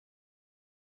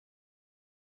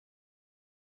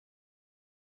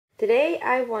Today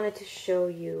I wanted to show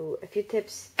you a few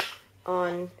tips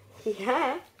on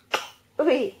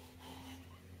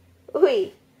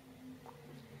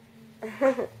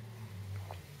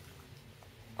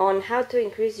on how to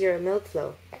increase your milk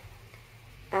flow.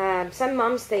 Some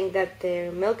moms think that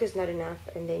their milk is not enough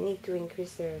and they need to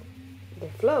increase their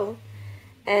flow.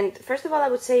 And first of all, I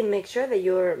would say make sure that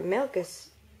your milk is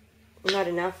not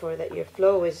enough or that your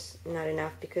flow is not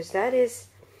enough, because that is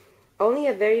only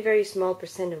a very, very small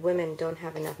percent of women don't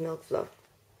have enough milk flow.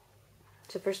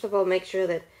 So first of all, make sure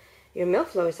that your milk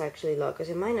flow is actually low, because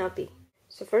it might not be.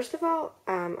 So first of all,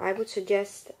 I would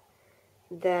suggest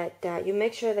that you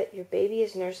make sure that your baby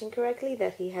is nursing correctly,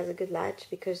 that he has a good latch,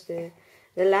 because the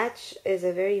latch is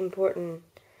a very important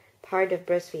part of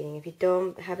breastfeeding. If you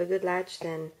don't have a good latch,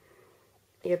 then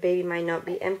your baby might not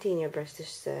be emptying your breast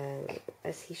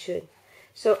as he should.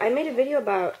 So I made a video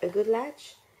about a good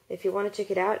latch. If you want to check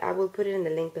it out, I will put it in the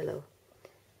link below.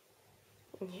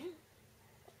 Yeah.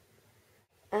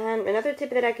 And another tip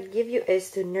that I could give you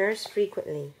is to nurse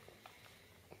frequently.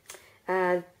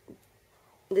 The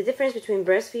difference between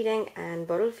breastfeeding and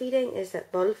bottle feeding is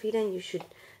that bottle feeding, you should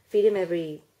feed him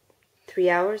every 3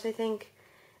 hours, I think.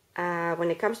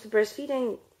 When it comes to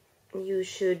breastfeeding, you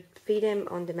should feed him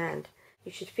on demand.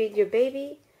 You should feed your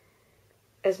baby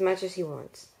as much as he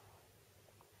wants.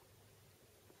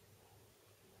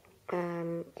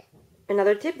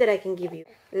 Another tip that I can give you: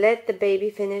 let the baby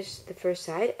finish the first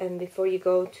side and before you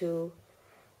go to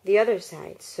the other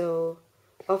side. So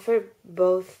offer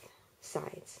both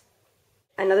sides.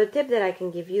 Another tip that I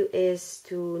can give you is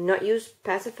to not use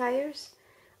pacifiers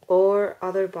or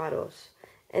other bottles.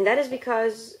 And that is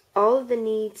because all the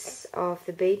needs of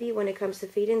the baby when it comes to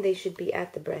feeding, they should be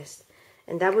at the breast.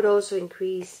 And that would also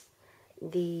increase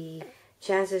the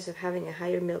chances of having a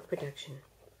higher milk production.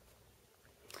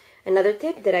 Another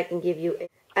tip that I can give you: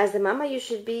 as the mama, you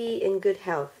should be in good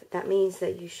health. That means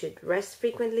that you should rest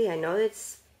frequently. I know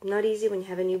it's not easy when you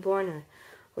have a newborn or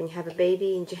when you have a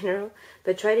baby in general,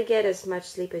 but try to get as much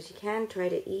sleep as you can. Try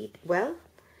to eat well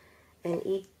and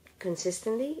eat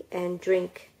consistently, and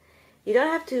drink. You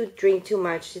don't have to drink too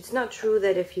much. It's not true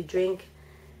that if you drink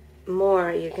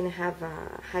more, you're going to have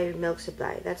a higher milk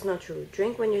supply. That's not true.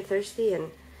 Drink when you're thirsty,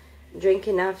 and drink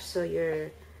enough so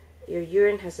your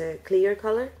urine has a clear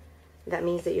color. That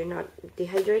means that you're not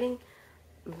dehydrating,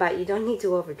 but you don't need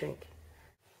to overdrink.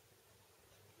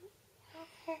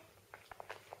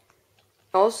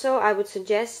 Also, I would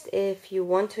suggest, if you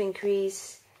want to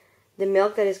increase the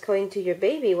milk that is going to your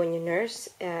baby when you nurse,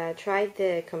 try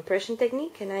the compression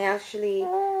technique. And I actually,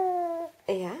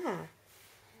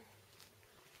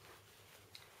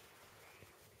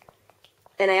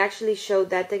 and I actually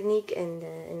showed that technique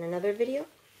in another video,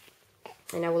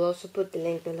 and I will also put the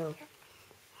link below.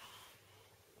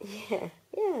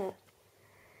 Yeah.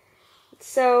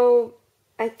 So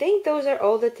I think those are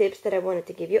all the tips that I wanted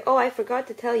to give you. Oh, I forgot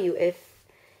to tell you, if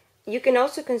you can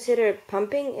also consider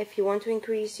pumping if you want to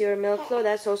increase your milk flow.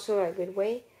 That's also a good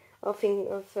way of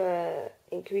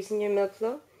increasing your milk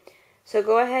flow. So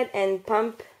go ahead and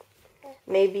pump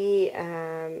maybe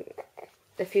a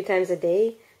few times a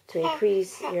day to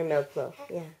increase your milk flow.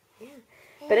 Yeah.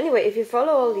 But anyway, if you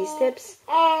follow all these tips,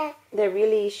 there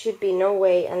really should be no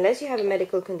way, unless you have a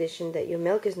medical condition, that your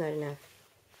milk is not enough.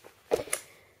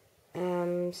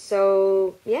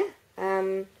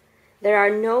 There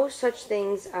are no such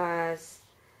things as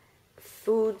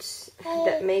foods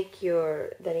that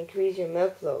increase your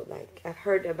milk flow. Like, I've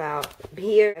heard about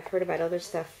beer, I've heard about other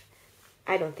stuff.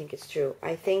 I don't think it's true.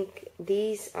 I think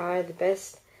these are the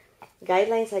best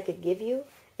guidelines I could give you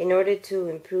in order to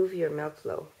improve your milk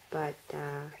flow. But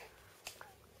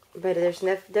there's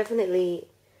definitely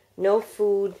no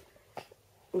food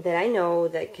that I know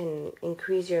that can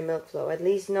increase your milk flow. At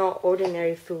least no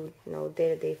ordinary food, no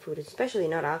day-to-day food, especially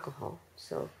not alcohol.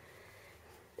 So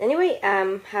anyway,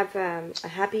 have a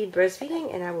happy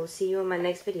breastfeeding, and I will see you in my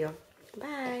next video.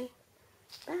 Bye.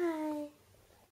 Bye.